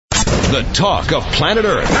The talk of planet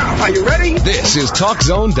Earth. Now, are you ready? This is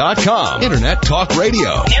TalkZone.com. Internet talk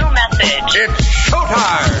radio. New message. It's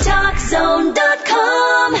showtime.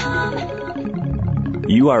 TalkZone.com.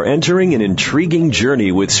 You are entering an intriguing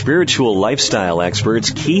journey with spiritual lifestyle experts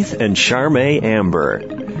Keith and Charmaine Amber,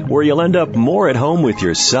 where you'll end up more at home with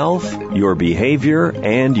yourself, your behavior,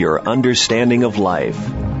 and your understanding of life.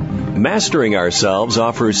 Mastering Ourselves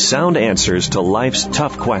offers sound answers to life's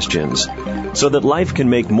tough questions so that life can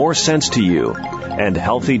make more sense to you and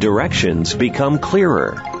healthy directions become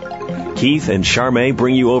clearer. Keith and Charmaine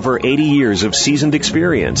bring you over 80 years of seasoned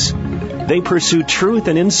experience. They pursue truth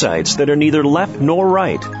and insights that are neither left nor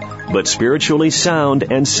right, but spiritually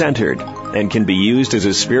sound and centered, and can be used as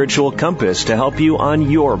a spiritual compass to help you on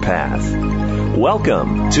your path.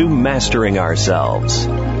 Welcome to Mastering Ourselves.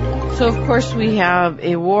 So, of course, we have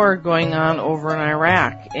a war going on over in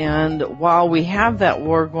Iraq. And while we have that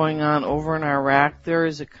war going on over in Iraq, there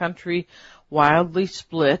is a country wildly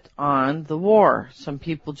split on the war. Some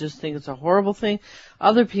people just think it's a horrible thing.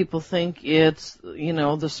 Other people think it's,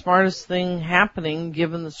 the smartest thing happening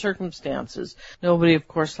given the circumstances. Nobody, of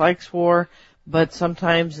course, likes war, but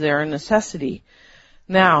sometimes they're a necessity.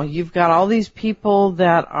 Now, you've got all these people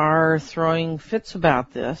that are throwing fits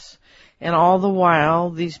about this. And all the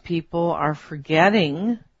while, these people are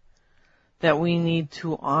forgetting that we need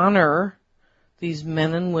to honor these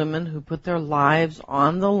men and women who put their lives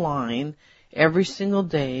on the line every single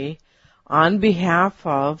day on behalf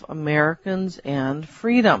of Americans and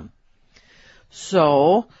freedom.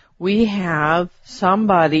 So we have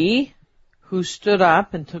somebody who stood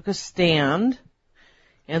up and took a stand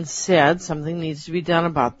and said something needs to be done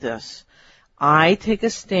about this. I take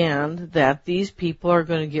a stand that these people are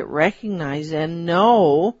going to get recognized and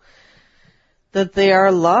know that they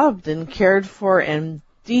are loved and cared for and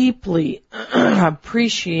deeply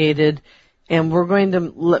appreciated, and we're going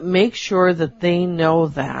to make sure that they know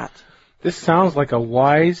that. This sounds like a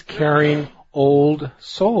wise, caring, old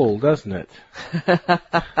soul, doesn't it?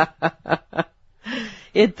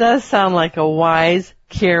 It does sound like a wise,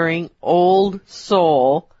 caring, old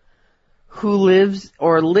soul who lives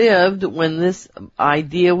or lived when this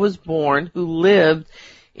idea was born, who lived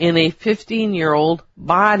in a 15-year-old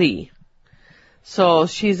body. So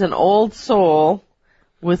she's an old soul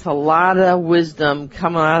with a lot of wisdom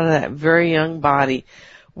coming out of that very young body.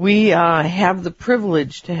 We have the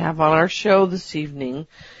privilege to have on our show this evening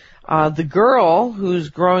the girl who's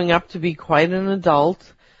growing up to be quite an adult,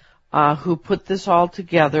 who put this all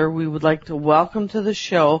together. We would like to welcome to the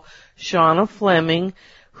show Shauna Fleming,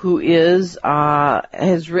 who has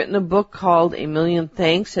written a book called A Million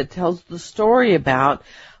Thanks. It tells the story about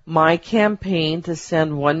my campaign to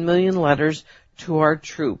send 1 million letters to our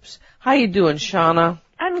troops. How you doing, Shauna?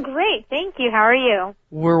 I'm great, thank you. How are you?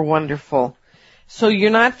 We're wonderful. So you're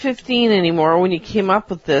not 15 anymore when you came up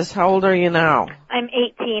with this. How old are you now? I'm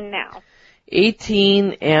 18 now.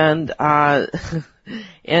 18 and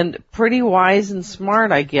and pretty wise and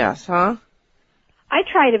smart, I guess, huh? I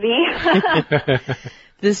try to be.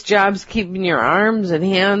 This job's keeping your arms and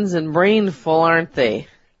hands and brain full, aren't they?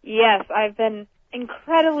 Yes, I've been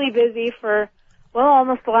incredibly busy for,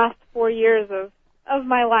 almost the last 4 years of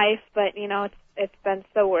my life, but, it's been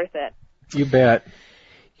so worth it. You bet.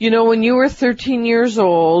 When you were 13 years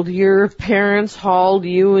old, your parents hauled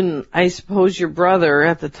you and I suppose your brother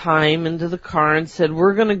at the time into the car and said,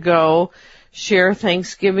 we're going to go share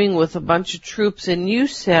Thanksgiving with a bunch of troops, and you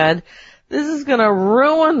said, this is going to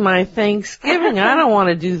ruin my Thanksgiving. I don't want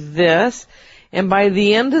to do this. And by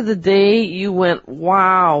the end of the day, you went,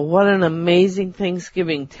 wow, what an amazing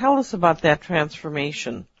Thanksgiving. Tell us about that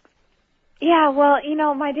transformation. Yeah,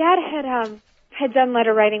 my dad had done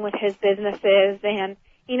letter writing with his businesses and,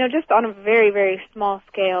 just on a very, very small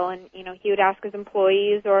scale. And, he would ask his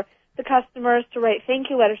employees or the customers to write thank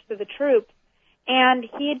you letters to the troops. And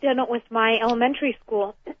he had done it with my elementary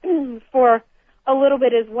school for a little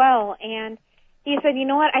bit as well, and he said, you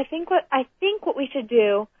know what, I think what we should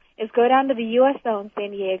do is go down to the USO in San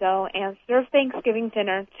Diego and serve Thanksgiving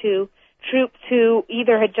dinner to troops who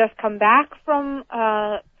either had just come back from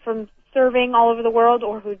serving all over the world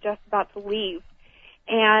or who were just about to leave.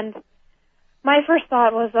 And my first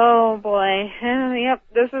thought was, oh boy, yep,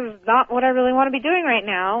 this is not what I really want to be doing right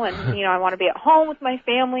now, and I want to be at home with my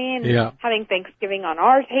family and having Thanksgiving on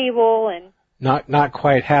our table and Not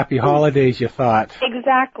quite happy holidays, you thought.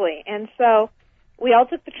 Exactly. And so we all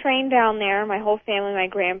took the train down there, my whole family, my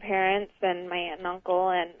grandparents and my aunt and uncle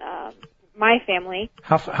and my family.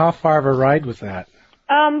 How far of a ride was that?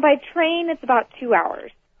 By train, it's about 2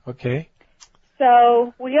 hours. Okay.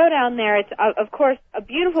 So we go down there. It's, of course, a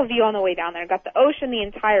beautiful view on the way down there. Got the ocean the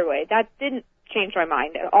entire way. That didn't changed my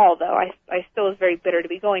mind at all, though. I still was very bitter to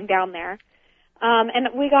be going down there.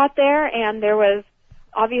 And we got there, and there was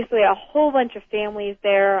obviously a whole bunch of families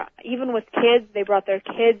there, even with kids. They brought their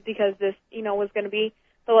kids because this, was going to be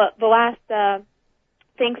the last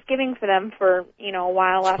Thanksgiving for them for, a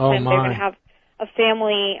while. Last time they were going to have a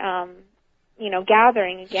family,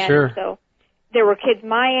 gathering again. Sure. So there were kids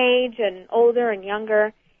my age and older and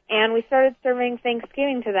younger, and we started serving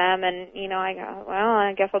Thanksgiving to them. And, I go, well,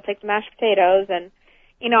 I guess I'll take the mashed potatoes. And,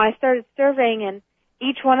 I started serving, and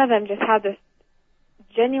each one of them just had this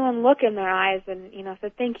genuine look in their eyes and,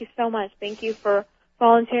 said, thank you so much. Thank you for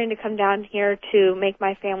volunteering to come down here to make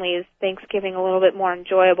my family's Thanksgiving a little bit more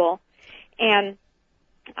enjoyable. And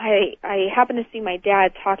I happened to see my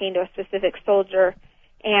dad talking to a specific soldier,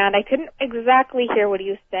 and I couldn't exactly hear what he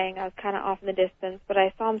was saying. I was kind of off in the distance, but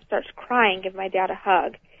I saw him start crying, give my dad a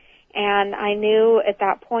hug. And I knew at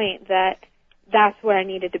that point that that's where I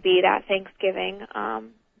needed to be that Thanksgiving,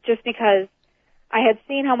 just because I had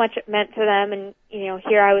seen how much it meant to them, and,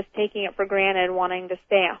 here I was taking it for granted, wanting to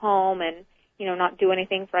stay at home and, not do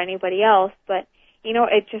anything for anybody else. But,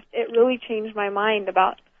 it really changed my mind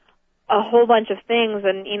about a whole bunch of things,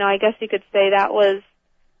 and, I guess you could say that was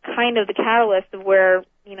kind of the catalyst of where,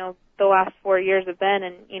 the last 4 years have been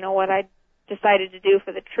and, what I decided to do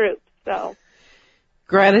for the troops. So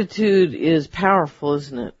gratitude is powerful,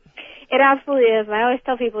 isn't it? It absolutely is. And I always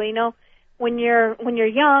tell people, when you're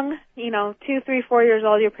young, 2, 3, 4 years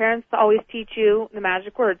old, your parents always teach you the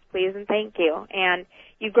magic words, please and thank you. And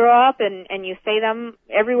you grow up and you say them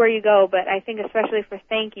everywhere you go, but I think especially for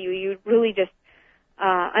thank you, you really just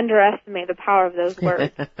underestimate the power of those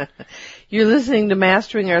words. You're listening to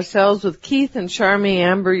Mastering Ourselves with Keith and Charmaine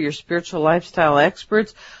Amber, your spiritual lifestyle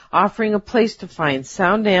experts, offering a place to find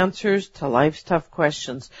sound answers to life's tough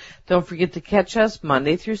questions. Don't forget to catch us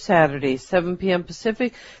Monday through Saturday, 7 p.m.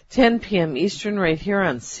 Pacific, 10 p.m. Eastern, right here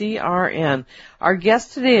on CRN. Our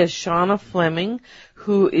guest today is Shauna Fleming,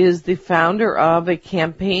 who is the founder of a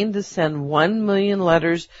campaign to send 1 million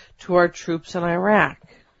letters to our troops in Iraq.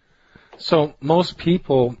 So most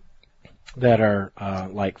people that are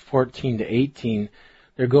like 14 to 18,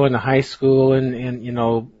 they're going to high school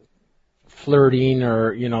and flirting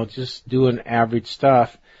or, just doing average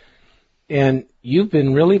stuff. And you've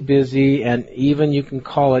been really busy, and even you can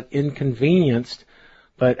call it inconvenienced,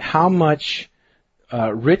 but how much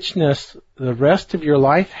richness the rest of your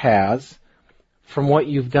life has from what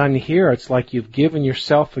you've done here. It's like you've given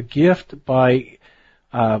yourself a gift by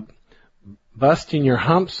busting your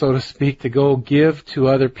hump, so to speak, to go give to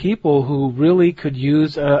other people who really could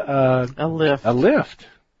use a lift.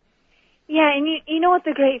 Yeah, and you know what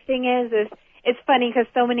the great thing is it's funny because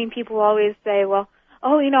so many people always say, well,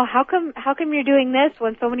 how come you're doing this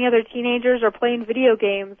when so many other teenagers are playing video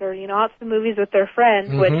games or, out to the movies with their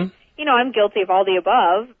friends, which, I'm guilty of all the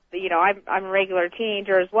above. I'm a regular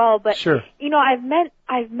teenager as well, but, sure. I've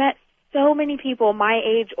met so many people my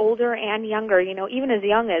age, older and younger, even as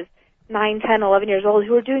young as 9, 10, 11 years old,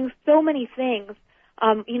 who are doing so many things,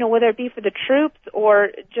 whether it be for the troops or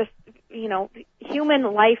just,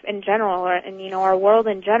 human life in general and our world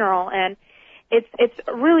in general. And it's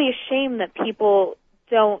really a shame that people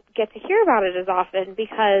don't get to hear about it as often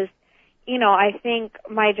because, I think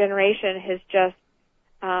my generation has just,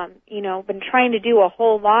 been trying to do a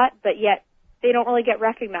whole lot, but yet they don't really get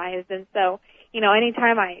recognized. And so,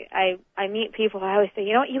 anytime I meet people, I always say,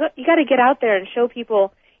 you got to get out there and show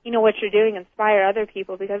people, what you're doing, inspire other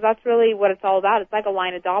people, because that's really what it's all about. It's like a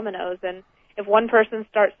line of dominoes, and if one person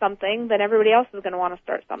starts something, then everybody else is going to want to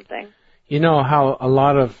start something. You know how a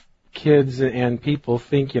lot of kids and people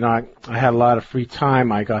think, I had a lot of free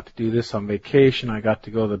time, I got to do this on vacation, I got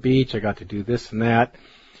to go to the beach, I got to do this and that.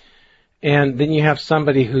 And then you have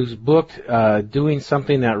somebody who's booked doing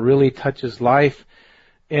something that really touches life,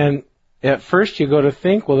 and at first you go to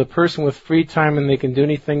think, well, the person with free time and they can do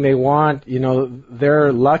anything they want,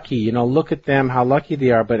 they're lucky, look at them, how lucky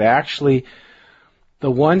they are. But actually,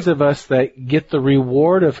 the ones of us that get the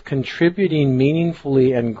reward of contributing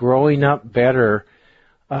meaningfully and growing up better,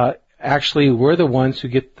 actually we're the ones who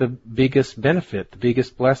get the biggest benefit, the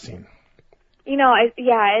biggest blessing.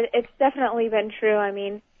 It's definitely been true. I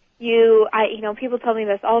mean, people tell me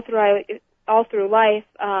this all through life.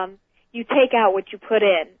 You take out what you put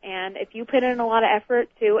in, and if you put in a lot of effort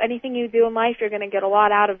to anything you do in life, you're going to get a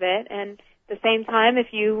lot out of it. And at the same time, if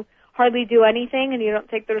you hardly do anything and you don't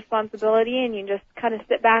take the responsibility and you just kind of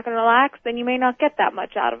sit back and relax, then you may not get that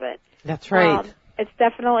much out of it. That's right. It's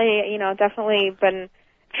definitely been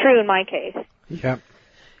true in my case. Yep.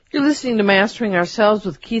 You're listening to Mastering Ourselves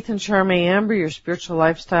with Keith and Charmaine Amber, your spiritual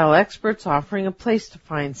lifestyle experts, offering a place to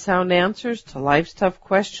find sound answers to life's tough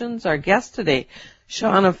questions. Our guest today,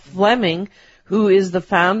 Shauna Fleming, who is the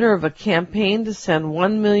founder of a campaign to send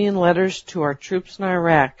 1 million letters to our troops in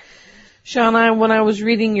Iraq. Shauna, when I was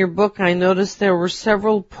reading your book, I noticed there were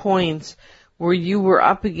several points where you were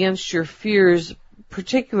up against your fears,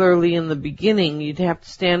 particularly in the beginning. You'd have to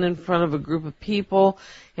stand in front of a group of people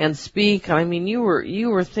and speak. I mean, you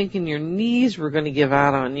were thinking your knees were going to give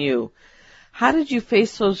out on you. How did you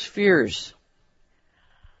face those fears?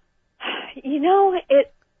 You know,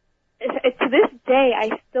 it to this day, I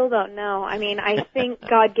still don't know. I mean, I think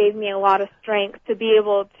God gave me a lot of strength to be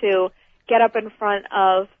able to get up in front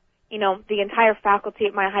of, you know, the entire faculty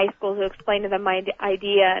at my high school to explain to them my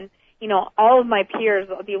idea, and, you know, all of my peers,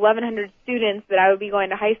 the 1,100 students that I would be going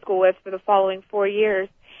to high school with for the following 4 years.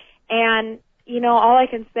 And, you know, all I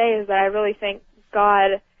can say is that I really think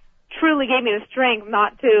God truly gave me the strength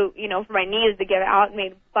not to, you know, for my knees to give out and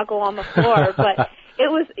me buckle on the floor. But it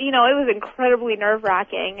was, you know, it was incredibly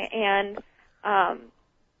nerve-wracking. And,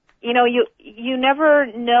 you know, you never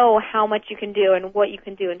know how much you can do and what you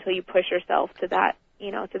can do until you push yourself to that,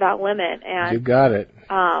 you know, to that limit. And you got it.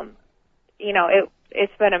 You know,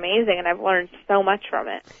 it's been amazing, and I've learned so much from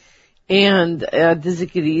it. And does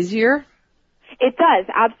it get easier? It does,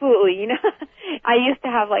 absolutely. You know, I used to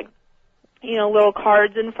have, like, you know, little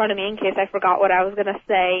cards in front of me in case I forgot what I was going to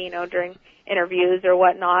say, you know, during interviews or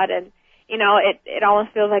whatnot. And, you know, it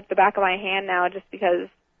almost feels like the back of my hand now, just because,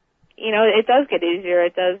 you know, it does get easier.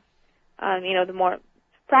 It does, you know, the more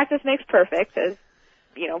practice makes perfect, as,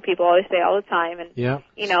 you know, people always say all the time. And, yeah.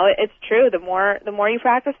 You know, it's true. The more you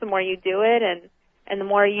practice, the more you do it, and the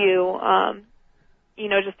more you, you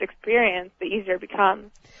know, just experience, the easier it becomes.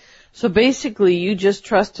 So basically, you just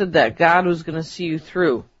trusted that God was going to see you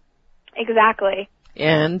through. Exactly.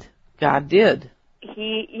 And God did.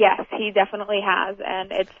 Yes, he definitely has,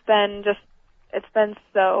 and it's been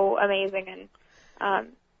so amazing, and,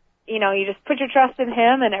 you know, you just put your trust in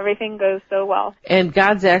him, and everything goes so well. And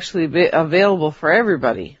God's actually available for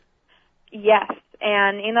everybody. Yes,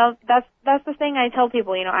 and, you know, that's the thing I tell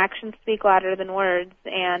people, you know, actions speak louder than words,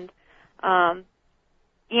 and,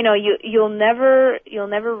 you know, you'll never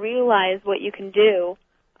realize what you can do.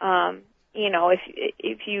 You know,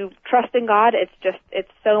 if you trust in God,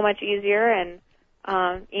 it's so much easier, and,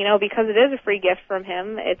 you know, because it is a free gift from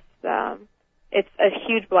him, it's a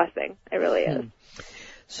huge blessing. It really is.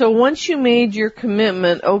 So once you made your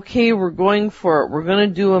commitment, okay, we're going for it, we're going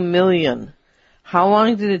to do 1 million. How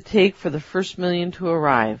long did it take for the first 1 million to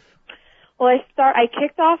arrive? Well, I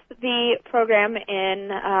kicked off the program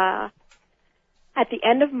at the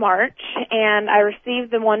end of March, and I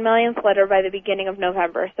received the 1 millionth letter by the beginning of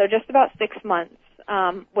November, so just about 6 months,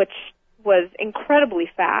 which was incredibly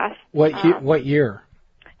fast. What year?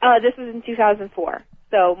 This was in 2004,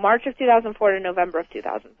 so March of 2004 to November of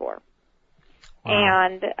 2004. Wow.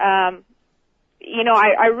 And, you know,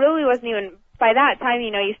 I really wasn't even, by that time,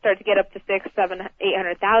 you know, you start to get up to 600,000, 700,000,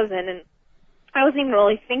 800,000, and I wasn't even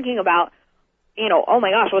really thinking about, you know, oh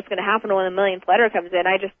my gosh, what's going to happen when the 1 millionth letter comes in.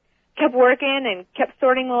 I just kept working and kept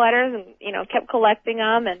sorting the letters and, you know, kept collecting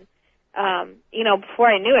them. And, you know, before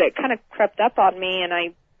I knew it, it kind of crept up on me, and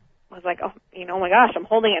I was like, oh, you know, oh my gosh, I'm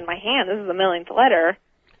holding it in my hand. This is the 1 millionth letter.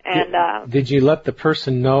 And, did you let the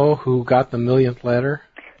person know who got the 1 millionth letter?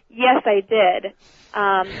 Yes, I did.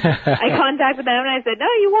 I contacted them and I said, no,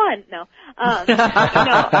 you won. No. You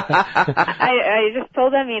know, I just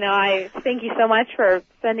told them, you know, I thank you so much for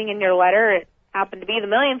sending in your letter. It happened to be the 1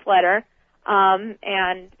 millionth letter.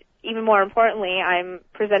 And even more importantly, I'm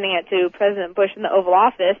presenting it to President Bush in the Oval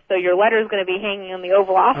Office, so your letter is going to be hanging in the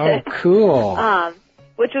Oval Office. Oh, cool.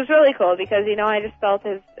 Which was really cool because, you know, I just felt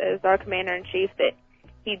as our Commander-in-Chief that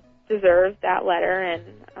he deserved that letter, and,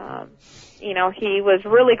 you know, he was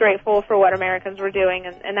really grateful for what Americans were doing,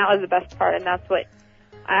 and that was the best part, and that's what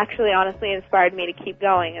actually honestly inspired me to keep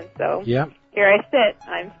going, and so here I sit.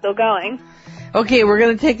 I'm still going. Okay, we're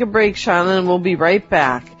going to take a break, Shauna, and we'll be right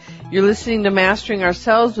back. You're listening to Mastering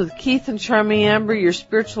Ourselves with Keith and Charmaine Amber, your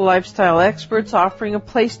spiritual lifestyle experts, offering a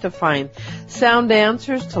place to find sound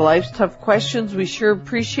answers to life's tough questions. We sure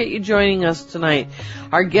appreciate you joining us tonight.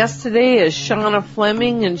 Our guest today is Shauna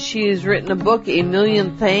Fleming, and she has written a book, 1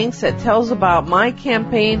 Million Thanks, that tells about my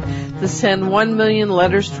campaign to send 1 million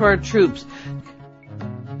letters to our troops.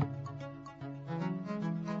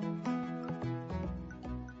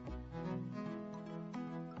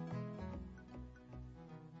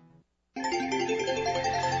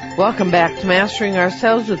 Welcome back to Mastering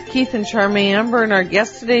Ourselves with Keith and Charmaine Amber, and our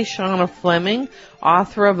guest today, Shauna Fleming,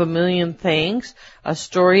 author of A Million Thanks, a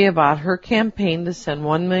story about her campaign to send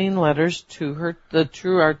 1 million letters to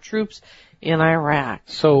our troops in Iraq.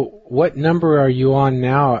 So what number are you on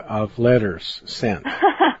now of letters sent?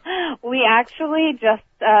 We actually just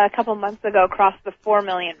a couple months ago crossed the 4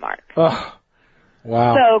 million mark. Oh,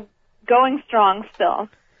 wow. So going strong still.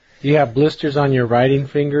 Do you have blisters on your writing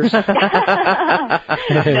fingers? No,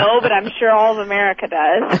 but I'm sure all of America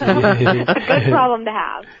does. It's a good problem to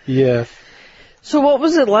have. Yes. So what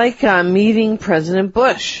was it like meeting President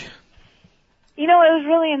Bush? You know, it was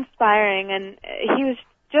really inspiring, and he was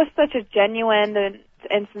just such a genuine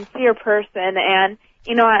and sincere person. And,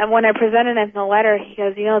 you know, when I presented him the letter, he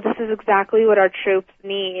goes, you know, this is exactly what our troops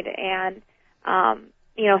need. And,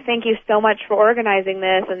 you know, thank you so much for organizing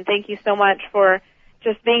this, and thank you so much for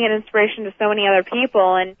just being an inspiration to so many other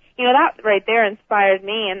people. And, you know, that right there inspired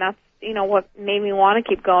me, and that's, you know, what made me want to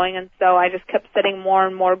keep going. And so I just kept setting more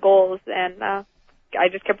and more goals, and I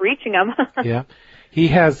just kept reaching them. Yeah. He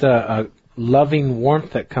has a loving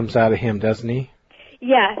warmth that comes out of him, doesn't he?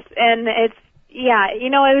 Yes, and it's, yeah, you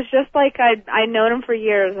know, it was just like I'd known him for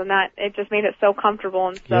years, and that it just made it so comfortable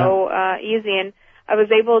and so easy. And I was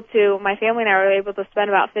able to, my family and I were able to spend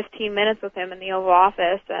about 15 minutes with him in the Oval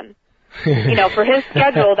Office, and you know, for his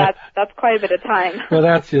schedule, that's quite a bit of time. Well,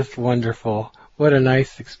 that's just wonderful. What a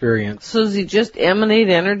nice experience. So does he just emanate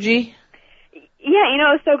energy? Yeah, you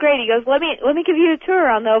know, it was so great. He goes, let me give you a tour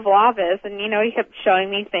around the Oval Office. And, you know, he kept showing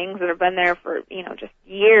me things that have been there for, you know, just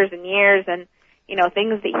years and years, and, you know,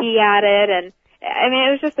 things that he added. And, I mean,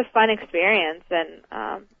 it was just a fun experience.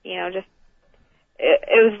 And, you know, just,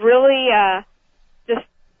 it was really, just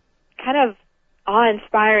kind of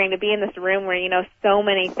awe-inspiring to be in this room where, you know, so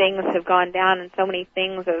many things have gone down and so many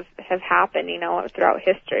things have happened, you know, throughout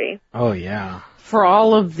history. Oh, yeah. For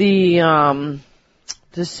all of the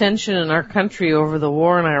dissension in our country over the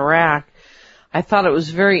war in Iraq, I thought it was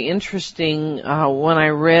very interesting when I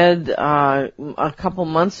read a couple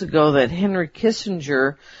months ago that Henry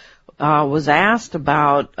Kissinger was asked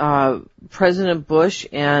about President Bush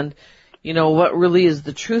and, you know, what really is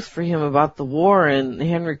the truth for him about the war. And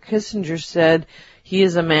Henry Kissinger said he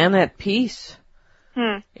is a man at peace.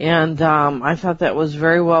 And I thought that was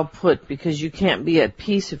very well put, because you can't be at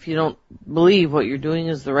peace if you don't believe what you're doing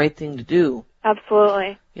is the right thing to do.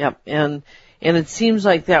 Absolutely. Yep. And it seems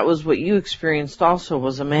like that was what you experienced also,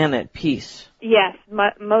 was a man at peace. Yes,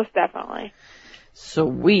 most definitely.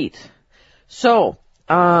 Sweet. So,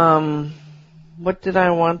 what did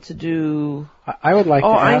I want to do? I would like to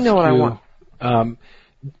ask I know what I want.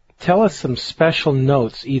 Tell us some special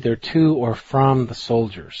notes, either to or from the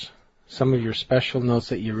soldiers. Some of your special notes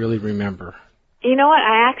that you really remember. You know what?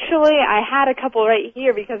 I had a couple right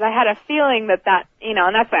here, because I had a feeling that, you know,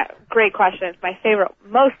 and that's a great question. It's my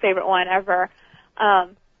most favorite one ever. I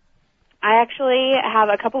actually have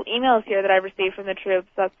a couple emails here that I received from the troops.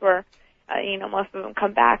 That's where, you know, most of them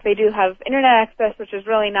come back. They do have internet access, which is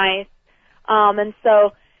really nice. And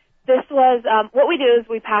so this was, what we do is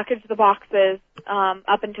we package the boxes,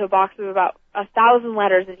 up into a box of about 1,000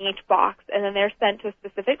 letters in each box, and then they're sent to a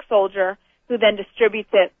specific soldier who then distributes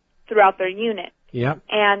it throughout their unit. Yep.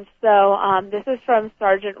 And so, this is from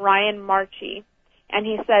Sergeant Ryan Marchie, and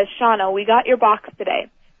he says, Shauna, we got your box today.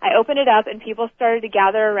 I opened it up and people started to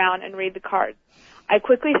gather around and read the cards. I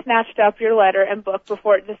quickly snatched up your letter and book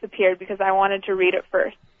before it disappeared because I wanted to read it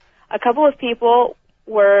first. A couple of people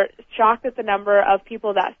were shocked at the number of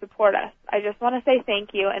people that support us. I just want to say thank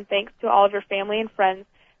you, and thanks to all of your family and friends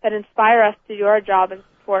that inspire us to do our job and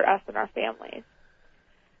support us and our families.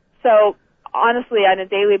 So, honestly, on a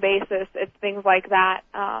daily basis, it's things like that,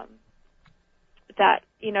 that,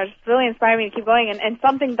 you know, just really inspire me to keep going, and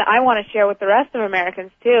something that I want to share with the rest of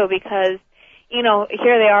Americans too, because, you know,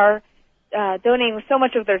 here they are, donating so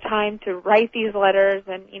much of their time to write these letters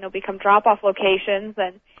and, you know, become drop-off locations,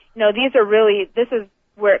 and, you know, this is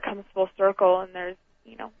where it comes full circle, and there's,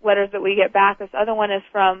 you know, letters that we get back. This other one is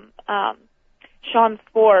from, Sean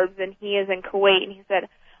Forbes, and he is in Kuwait, and he said,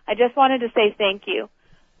 I just wanted to say thank you.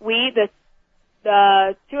 We, the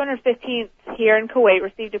 215th here in Kuwait,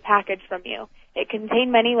 received a package from you. It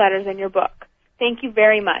contained many letters in your book. Thank you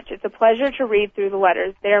very much. It's a pleasure to read through the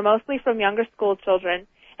letters. They are mostly from younger school children,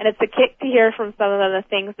 and it's a kick to hear from some of them the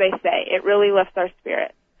things they say. It really lifts our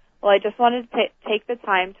spirits. Well, I just wanted to take the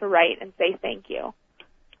time to write and say thank you.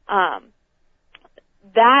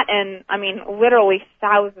 That and, I mean, literally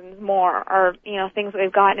thousands more are, you know, things that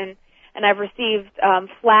we've gotten. And I've received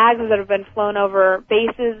flags that have been flown over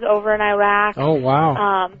bases over in Iraq. Oh,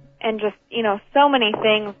 wow. And just, you know, so many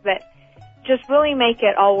things that, just really make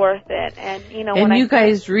it all worth it. And, And you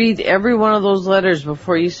guys read every one of those letters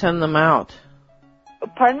before you send them out.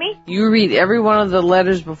 Pardon me? You read every one of the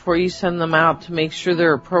letters before you send them out to make sure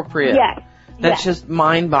they're appropriate. Yes. That's just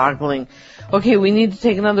mind-boggling. Okay, we need to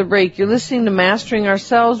take another break. You're listening to Mastering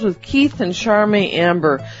Ourselves with Keith and Charmaine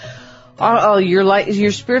Amber.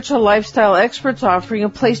 Your spiritual lifestyle experts offering a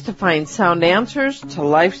place to find sound answers to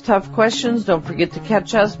life's tough questions. Don't forget to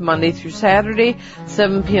catch us Monday through Saturday,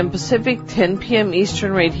 7 p.m. Pacific, 10 p.m.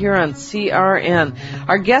 Eastern, right here on CRN.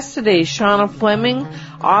 Our guest today is Shauna Fleming,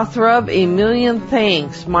 author of A Million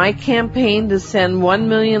Thanks, My Campaign to Send 1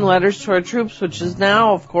 million letters to our troops, which is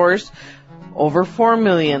now, of course, over 4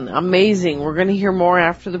 million. Amazing. We're going to hear more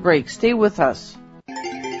after the break. Stay with us.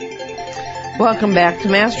 Welcome back to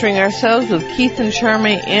Mastering Ourselves with Keith and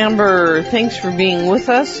Charmaine Amber. Thanks for being with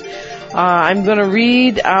us. I'm going to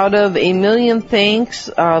read out of A Million Thanks,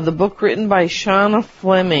 the book written by Shauna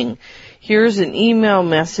Fleming. Here's an email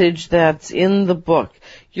message that's in the book.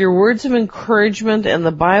 Your words of encouragement and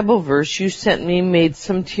the Bible verse you sent me made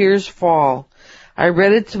some tears fall. I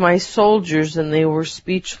read it to my soldiers and they were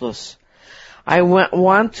speechless. I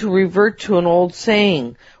want to revert to an old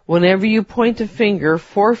saying. Whenever you point a finger,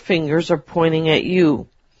 4 fingers are pointing at you.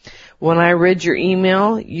 When I read your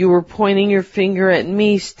email, you were pointing your finger at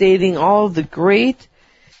me, stating all of the great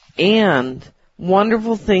and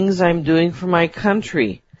wonderful things I'm doing for my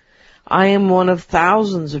country. I am one of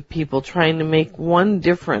thousands of people trying to make one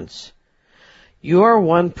difference. You are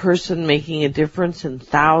one person making a difference in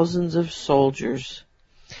thousands of soldiers.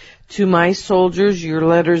 To my soldiers, your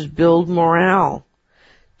letters build morale.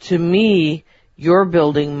 To me, you're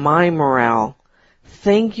building my morale.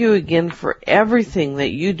 Thank you again for everything that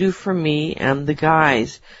you do for me and the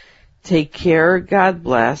guys. Take care, God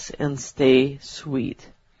bless, and stay sweet.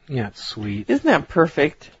 Yeah, it's sweet. Isn't that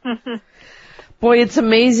perfect? Boy, it's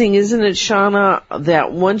amazing, isn't it, Shauna,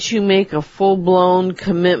 that once you make a full-blown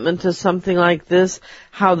commitment to something like this,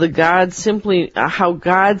 how God simply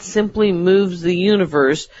moves the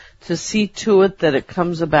universe to see to it that it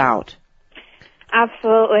comes about.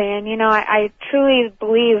 Absolutely. And, I truly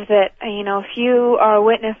believe that, if you are a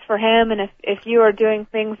witness for Him and if you are doing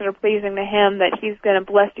things that are pleasing to Him, that He's going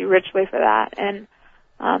to bless you richly for that. And,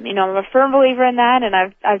 I'm a firm believer in that, and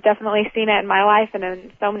I've definitely seen it in my life and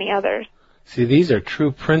in so many others. See, these are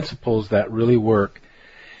true principles that really work.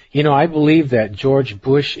 I believe that George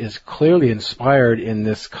Bush is clearly inspired in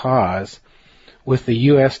this cause with the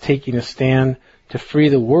U.S. taking a stand to free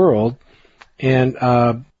the world.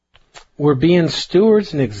 And we're being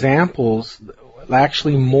stewards and examples,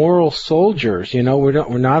 actually moral soldiers.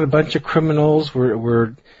 We're not a bunch of criminals.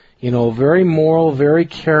 We're very moral, very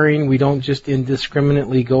caring. We don't just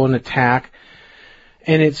indiscriminately go and attack.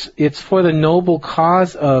 And it's for the noble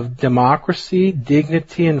cause of democracy,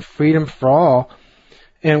 dignity, and freedom for all.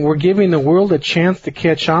 And we're giving the world a chance to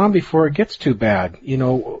catch on before it gets too bad.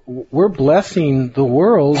 We're blessing the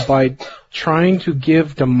world by trying to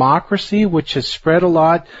give democracy, which has spread a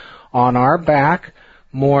lot on our back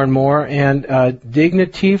more and more, and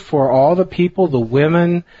dignity for all the people, the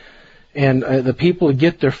women, and the people to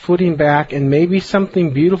get their footing back, and maybe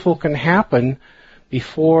something beautiful can happen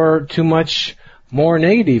before too much more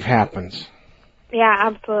negative happens. Yeah,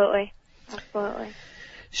 absolutely. Absolutely.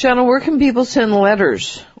 Shauna, where can people send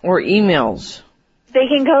letters or emails? They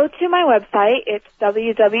can go to my website. It's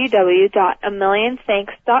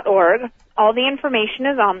www.amillionthanks.org. All the information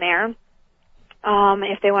is on there.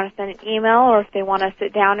 If they want to send an email or if they want to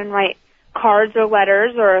sit down and write cards or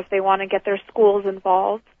letters or if they want to get their schools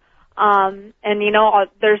involved.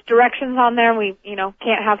 There's directions on there. We,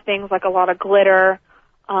 can't have things like a lot of glitter.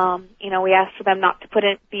 We ask for them not to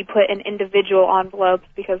be put in individual envelopes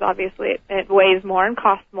because obviously it weighs more and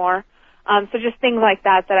costs more. So just things like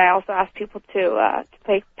that I also ask people to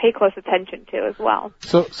pay close attention to as well.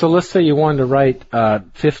 So let's say you wanted to write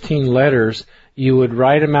 15 letters. You would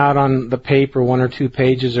write them out on the paper, 1 or 2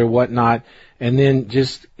 pages or whatnot, and then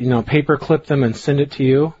just, paper clip them and send it to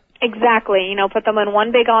you? Exactly. Put them in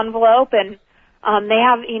one big envelope, and they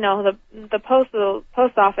have, the post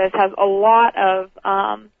office has a lot of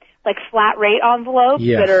flat rate envelopes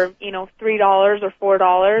that are, $3 or $4.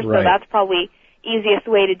 Right. So that's probably easiest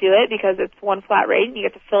way to do it because it's one flat rate and you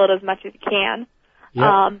get to fill it as much as you can.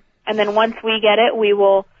 Yep. And then once we get it, we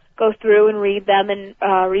will go through and read them and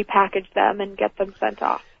repackage them and get them sent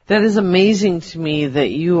off. That is amazing to me that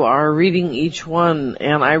you are reading each one,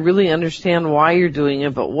 and I really understand why you're doing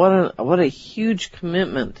it, but what a huge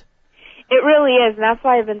commitment. It really is, and that's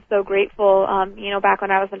why I've been so grateful, back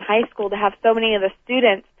when I was in high school to have so many of the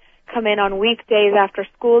students come in on weekdays after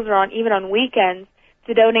schools or even on weekends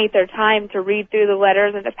to donate their time to read through the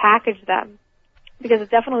letters and to package them, because it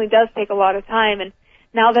definitely does take a lot of time. And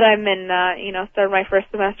now that I'm in, started my first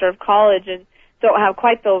semester of college and don't have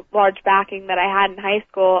quite the large backing that I had in high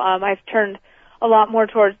school, I've turned a lot more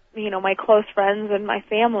towards, my close friends and my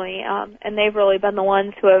family, and they've really been the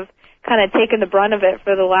ones who have kind of taken the brunt of it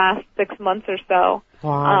for the last 6 months or so,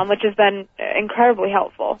 which has been incredibly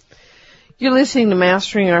helpful. You're listening to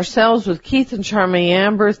Mastering Ourselves with Keith and Charmaine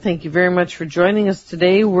Amber. Thank you very much for joining us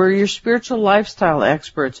today. We're your spiritual lifestyle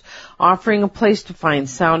experts, offering a place to find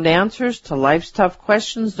sound answers to life's tough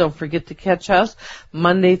questions. Don't forget to catch us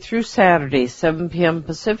Monday through Saturday, 7 p.m.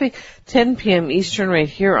 Pacific, 10 p.m. Eastern, right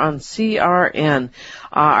here on CRN.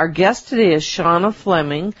 Our guest today is Shauna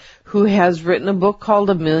Fleming, who has written a book called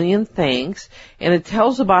A Million Thanks, and it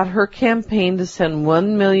tells about her campaign to send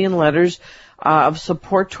 1 million letters of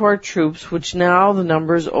support to our troops, which now the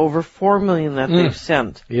number is over 4 million that they've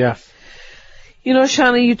sent. Yes.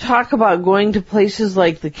 Shauna, you talk about going to places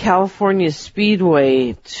like the California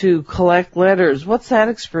Speedway to collect letters. What's that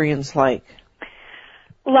experience like?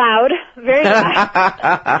 Loud, very loud.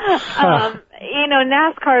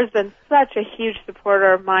 NASCAR has been such a huge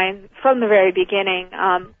supporter of mine from the very beginning.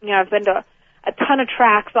 I've been to a ton of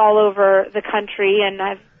tracks all over the country, and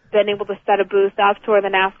I've been able to set a booth up to where the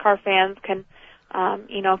NASCAR fans can,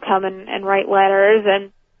 come and write letters.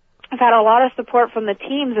 And I've had a lot of support from the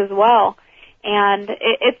teams as well. And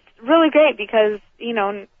it's really great because,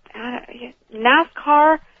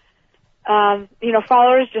 NASCAR,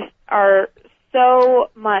 followers just are so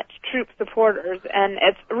much troop supporters, and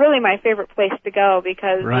it's really my favorite place to go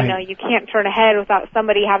because, you can't turn ahead without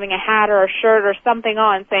somebody having a hat or a shirt or something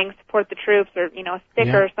on saying support the troops or, a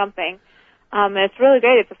sticker or something. It's really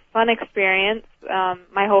great. It's a fun experience.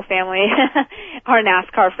 My whole family are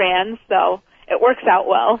NASCAR fans, so it works out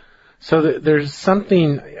well. So there's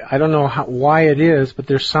something, I don't know why it is, but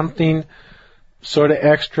there's something sort of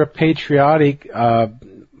extra patriotic,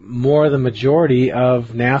 more the majority of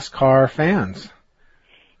NASCAR fans.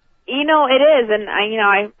 It is, and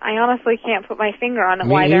I honestly can't put my finger on it.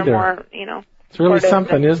 Me why either. They're more, it's really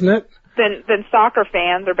something, isn't it? Than soccer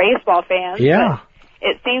fans or baseball fans. Yeah. But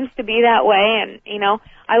it seems to be that way, and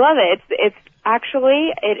I love it. It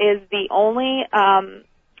is the only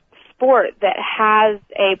sport that has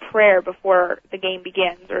a prayer before the game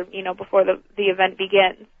begins, or before the event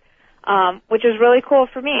begins, which is really cool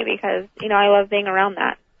for me because I love being around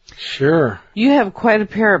that. Sure. You have quite a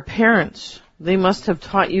pair of parents. They must have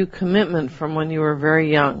taught you commitment from when you were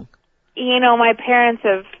very young. My parents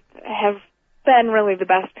have been really the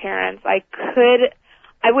best parents. I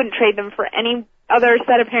wouldn't trade them for any other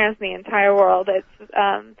set of parents in the entire world.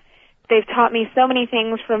 They've taught me so many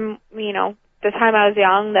things from, the time I was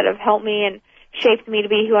young that have helped me and shaped me to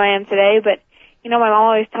be who I am today. But, my mom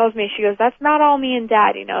always tells me, she goes, that's not all me and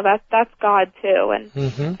Dad, that's God too. And,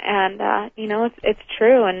 it's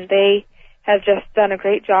true. And they have just done a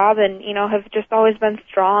great job and, have just always been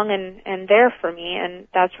strong and there for me. And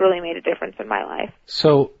that's really made a difference in my life.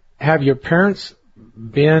 So have your parents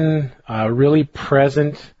been really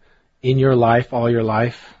present in your life, all your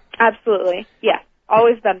life? Absolutely. Yes.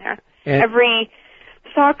 Always been there. And every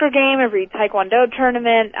soccer game, every taekwondo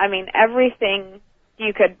tournament, everything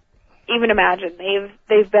you could even imagine.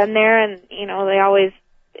 They've been there and, they always,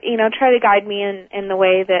 try to guide me in the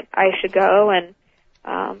way that I should go. And,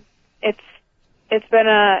 it's been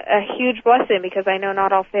a huge blessing because I know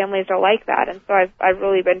not all families are like that. And so I've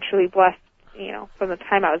really been truly blessed, from the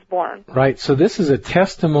time I was born. Right. So this is a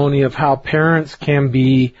testimony of how parents can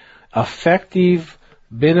be effective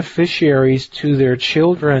beneficiaries to their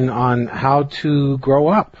children on how to grow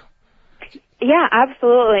up. Yeah,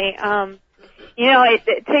 absolutely.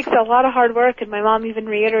 It takes a lot of hard work, and my mom even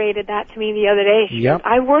reiterated that to me the other day. She Yep. goes,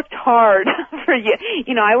 I worked hard for you.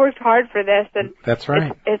 I worked hard for this, and that's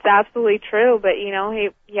right. It's absolutely true. But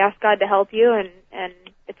you ask God to help you, and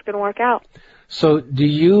it's going to work out. So, do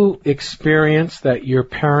you experience that your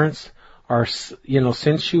parents are,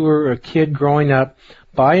 since you were a kid growing up,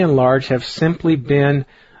 by and large, have simply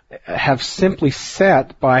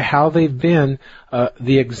set by how they've been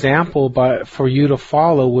the example for you to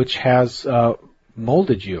follow, which has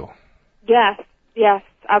molded you? Yes,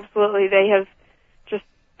 absolutely. They have just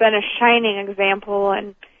been a shining example,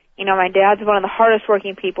 and my dad's one of the hardest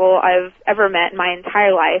working people I've ever met in my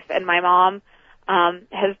entire life, and my mom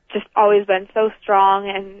has just always been so strong,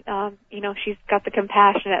 and she's got the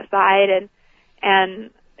compassionate side,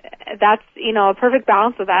 and that's a perfect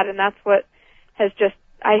balance of that, and that's what has just,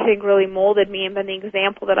 I think, really molded me and been the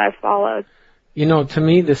example that I've followed. To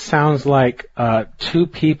me, this sounds like two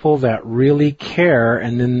people that really care,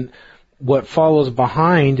 and then what follows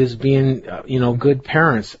behind is being, good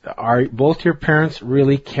parents. Are both your parents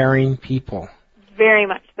really caring people? Very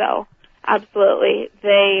much so. Absolutely.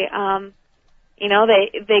 They,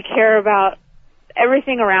 they care about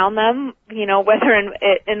everything around them, whether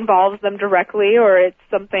it involves them directly or it's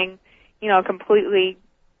something, completely,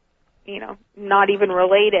 not even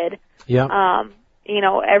related. Yeah.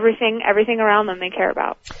 Everything around them they care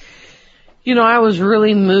about. I was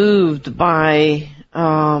really moved by,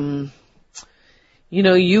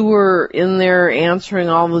 you were in there answering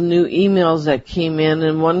all the new emails that came in,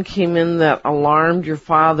 and one came in that alarmed your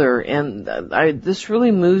father, and this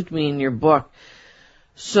really moved me in your book.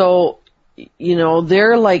 So,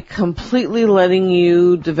 they're like completely letting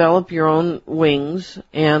you develop your own wings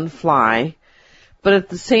and fly. But at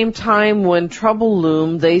the same time, when trouble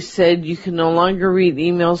loomed, they said you can no longer read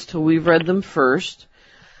emails till we've read them first.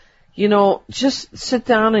 Just sit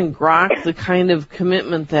down and grok the kind of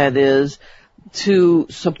commitment that is to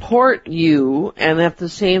support you and at the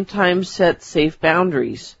same time set safe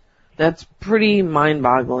boundaries. That's pretty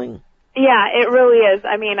mind-boggling. Yeah, it really is.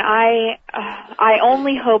 I mean, I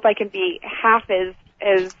only hope I can be half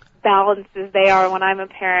as balanced as they are when I'm a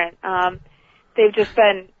parent. They've just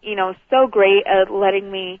been, so great at letting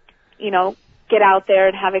me, get out there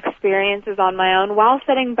and have experiences on my own while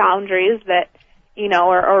setting boundaries that,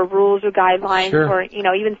 or rules or guidelines Sure. or,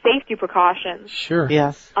 even safety precautions. Sure.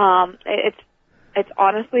 Yes. It's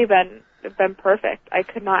honestly been perfect. I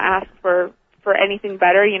could not ask for anything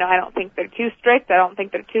better. I don't think they're too strict. I don't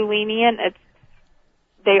think they're too lenient.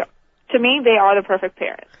 To me, they are the perfect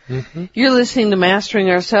parents. Mm-hmm. You're listening to Mastering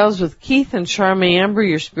Ourselves with Keith and Charmaine Amber,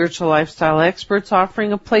 your spiritual lifestyle experts,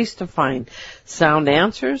 offering a place to find sound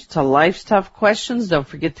answers to life's tough questions. Don't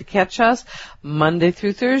forget to catch us Monday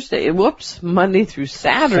through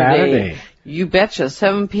Saturday. You betcha.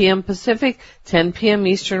 7 p.m. Pacific, 10 p.m.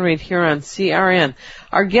 Eastern, right here on CRN.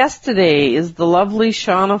 Our guest today is the lovely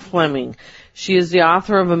Shauna Fleming. She is the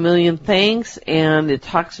author of A Million Thanks, and it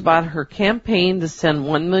talks about her campaign to send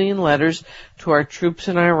 1 million letters to our troops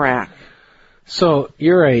in Iraq. So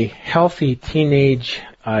you're a healthy teenage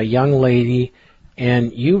young lady,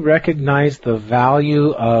 and you recognize the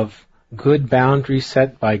value of good boundaries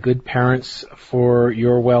set by good parents for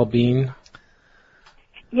your well-being?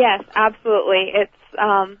 Yes, absolutely. It's,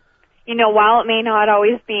 while it may not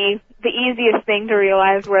always be the easiest thing to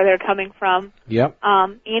realize where they're coming from. Yep.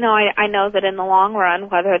 I know that in the long run,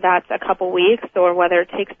 whether that's a couple weeks or whether it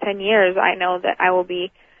takes 10 years, I know that I will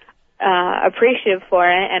be appreciative for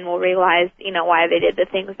it and will realize, why they did the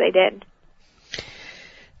things they did.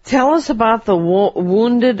 Tell us about the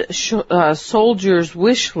Wounded Soldiers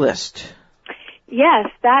Wish List. Yes,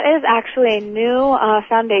 that is actually a new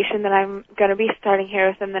foundation that I'm going to be starting here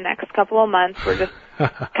within the next couple of months. We're just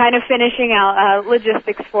kind of finishing out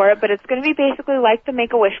logistics for it, but it's going to be basically like the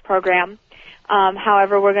Make-A-Wish program.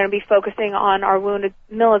 However, we're going to be focusing on our wounded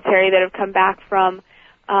military that have come back from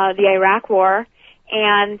the Iraq War.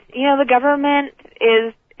 And, the government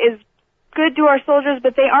is good to our soldiers,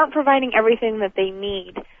 but they aren't providing everything that they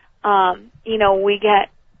need. We get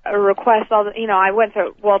a request I went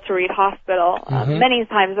to Walter Reed Hospital many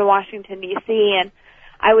times in Washington, D.C., and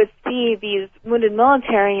I would see these wounded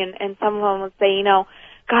military, and some of them would say,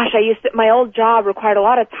 gosh, my old job required a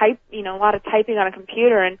lot of typing on a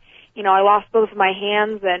computer, and, I lost both of my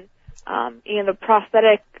hands, and, the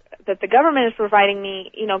prosthetic that the government is providing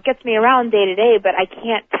me, gets me around day to day, but I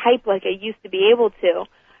can't type like I used to be able to.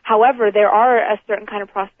 However, there are a certain kind of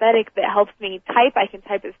prosthetic that helps me type. I can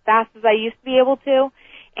type as fast as I used to be able to.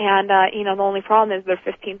 And, the only problem is they're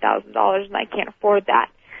 $15,000 and I can't afford that.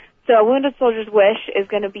 So Wounded Soldier's Wish is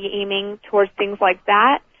going to be aiming towards things like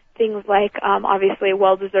that, things like, obviously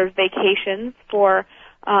well-deserved vacations for,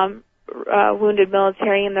 wounded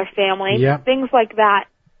military and their families, things like that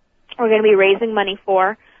we're going to be raising money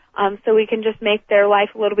for, so we can just make their life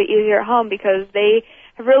a little bit easier at home because they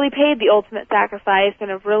have really paid the ultimate sacrifice and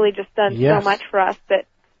have really just done so much for us that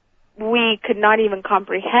we could not even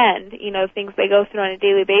comprehend, things they go through on a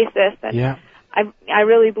daily basis. And I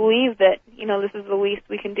really believe that, this is the least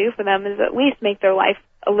we can do for them is at least make their life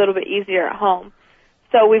a little bit easier at home.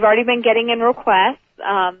 So we've already been getting in requests,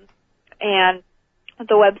 and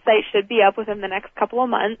the website should be up within the next couple of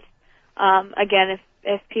months. Again,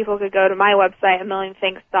 if people could go to my website,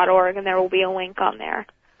 amillionthanks.org, and there will be a link on there.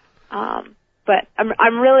 But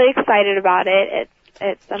I'm really excited about it.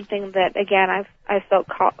 It's something that, again, I felt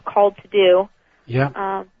called to do.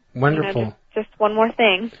 Yeah. Wonderful. Just one more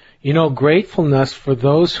thing. Gratefulness for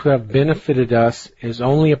those who have benefited us is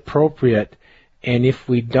only appropriate, and if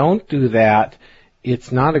we don't do that,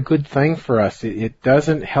 it's not a good thing for us. It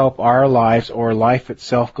doesn't help our lives or life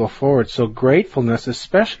itself go forward. So gratefulness,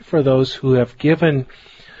 especially for those who have given,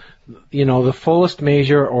 the fullest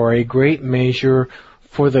measure or a great measure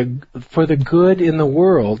for the good in the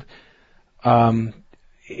world,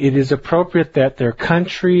 it is appropriate that their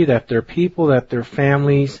country, that their people, that their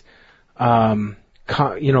families,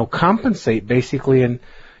 compensate basically, and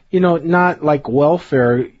not like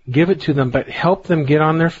welfare, give it to them, but help them get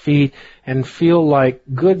on their feet and feel like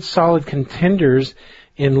good, solid contenders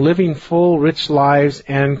in living full, rich lives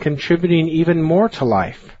and contributing even more to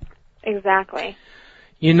life. Exactly.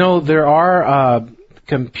 There are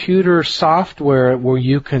computer software where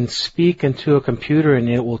you can speak into a computer and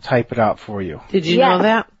it will type it out for you. Did you know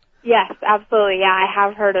that? Yes, absolutely. Yeah, I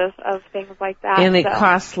have heard of things like that. And it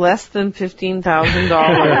costs less than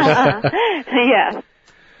 $15,000. Yes.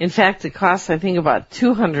 In fact, it costs, I think, about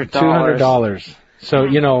 $200. $200. So,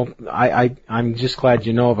 I'm just glad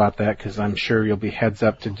you know about that, because I'm sure you'll be heads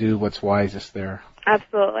up to do what's wisest there.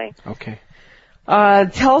 Absolutely. Okay.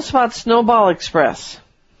 Tell us about Snowball Express.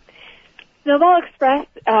 Snowball Express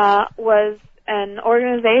was an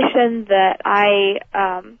organization that I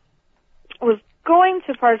was going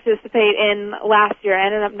to participate in last year. I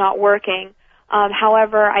ended up not working.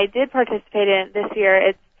 However, I did participate in it this year.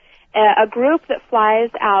 It's a group that flies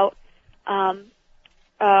out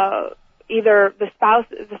either the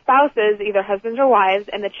spouses, either husbands or wives,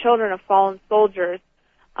 and the children of fallen soldiers.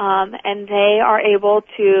 And they are able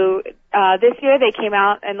to, this year they came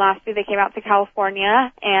out, and last year they came out to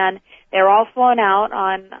California, and they were all flown out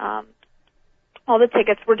on, all the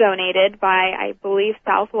tickets were donated by, I believe,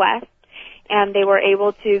 Southwest, and they were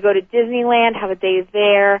able to go to Disneyland, have a day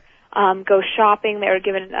there, go shopping. They were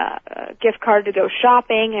given a gift card to go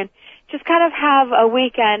shopping, and just kind of have a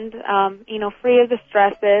weekend, free of the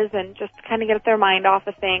stresses, and just kind of get their mind off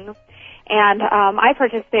of things. And I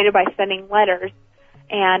participated by sending letters,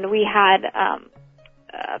 and we had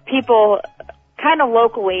people kind of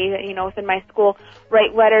locally, within my school,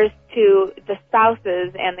 write letters to the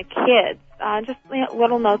spouses and the kids, just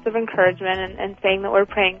little notes of encouragement and saying that we're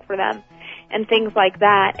praying for them and things like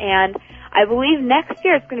that. And I believe next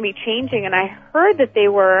year it's going to be changing, and I heard that they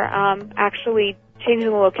were actually changing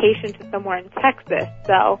the location to somewhere in Texas,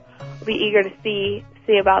 so I'll be eager to see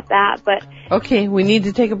about that. But okay, we need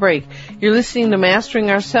to take a break. You're listening to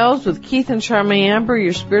Mastering Ourselves with Keith and Charmaine Amber,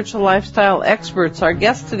 your spiritual lifestyle experts. Our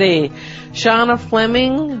guest today, Shauna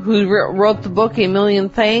Fleming, who wrote the book A Million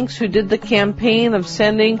Thanks, who did the campaign of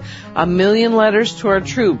sending 1 million letters to our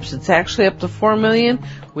troops. It's actually up to 4 million.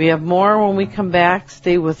 We have more when we come back.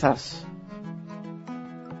 Stay with us.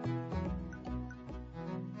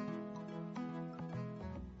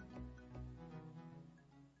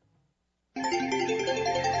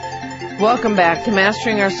 Welcome back to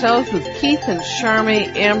Mastering Ourselves with Keith and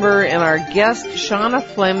Charmaine Amber, and our guest, Shauna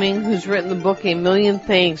Fleming, who's written the book A Million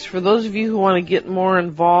Thanks. For those of you who want to get more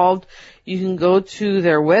involved, you can go to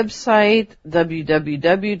their website,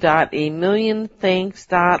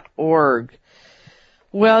 www.amillionthanks.org.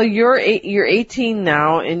 Well, you're 18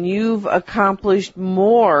 now, and you've accomplished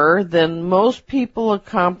more than most people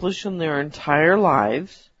accomplish in their entire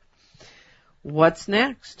lives. What's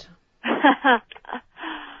next?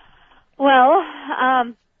 Well,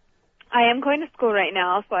 I am going to school right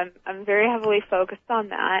now, so I'm very heavily focused on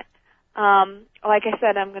that. Like I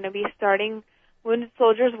said, I'm going to be starting Wounded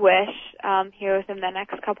Soldier's Wish here within the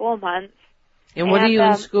next couple of months. And what are you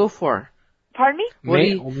in school for? Pardon me?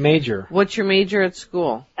 Major. What's your major at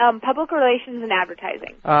school? Public Relations and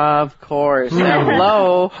Advertising. Of course.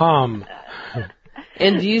 Hello.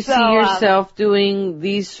 And do you see yourself doing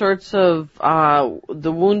these sorts of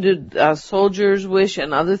the Wounded Soldier's Wish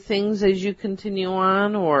and other things as you continue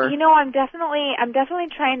on, or? I'm definitely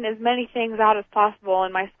trying as many things out as possible,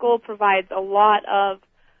 and my school provides a lot of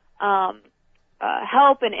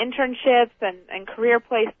help and internships and career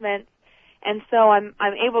placements, and so I'm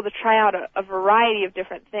able to try out a variety of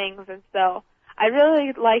different things, and so I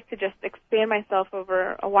really like to just expand myself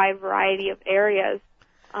over a wide variety of areas.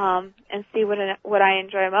 And see what I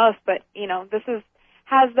enjoy most. But, this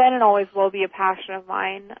has been and always will be a passion of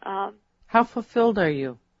mine. How fulfilled are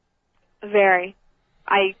you? Very.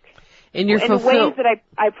 In ways that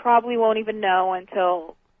I probably won't even know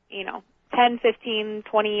until, 10, 15,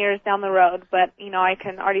 20 years down the road. But, I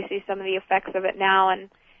can already see some of the effects of it now, and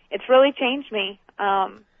it's really changed me.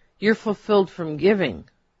 You're fulfilled from giving.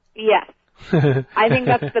 Yes. I think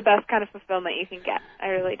that's the best kind of fulfillment you can get. I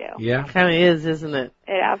really do. Yeah. Kind of is, isn't it?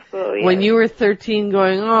 It absolutely is. When you were 13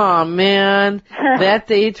 going, oh man, that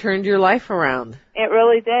day turned your life around. It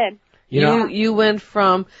really did. You went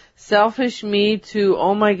from selfish me to,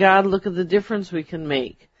 oh my God, look at the difference we can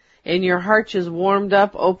make. And your heart just warmed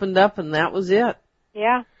up, opened up, and that was it.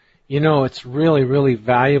 Yeah. It's really, really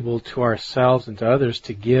valuable to ourselves and to others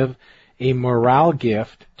to give a morale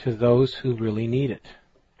gift to those who really need it.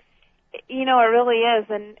 It really is,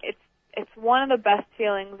 and it's one of the best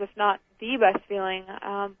feelings, if not the best feeling,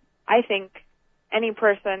 I think any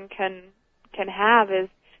person can have, is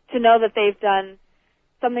to know that they've done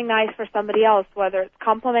something nice for somebody else, whether it's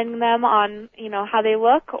complimenting them on, how they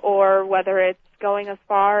look, or whether it's going as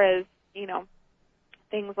far as,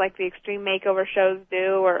 things like the Extreme Makeover shows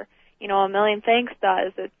do, or, A Million Thanks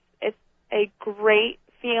does. It's a great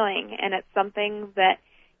feeling, and it's something that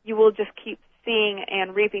you will just keep seeing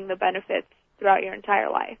and reaping the benefits throughout your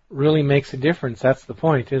entire life. Really makes a difference. That's the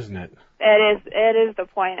point, isn't it? It is the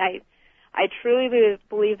point. I truly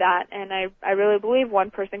believe that, and I really believe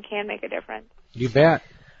one person can make a difference. You bet.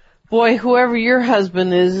 Boy, whoever your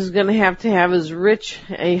husband is going to have as rich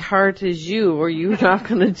a heart as you, or you're not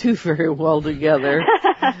going to do very well together.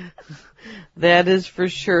 That is for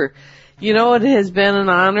sure. It has been an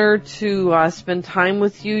honor to spend time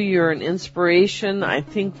with you. You're an inspiration. I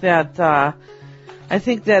think that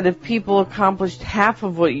if people accomplished half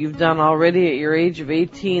of what you've done already at your age of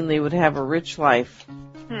 18, they would have a rich life.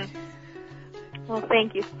 Well,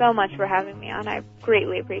 thank you so much for having me on. I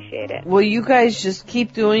greatly appreciate it. Well, you guys just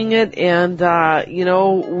keep doing it, and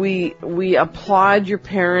we applaud your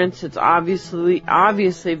parents. It's obviously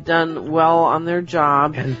they've done well on their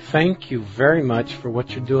job. And thank you very much for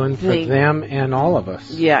what you're doing for them and all of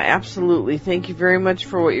us. Yeah, absolutely. Thank you very much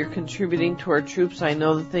for what you're contributing to our troops. I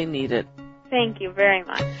know that they need it. Thank you very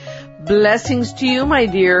much. Blessings to you, my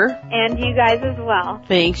dear. And you guys as well.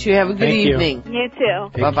 Thanks. You have a good evening. You too.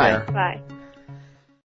 Take Bye-bye. care. Bye.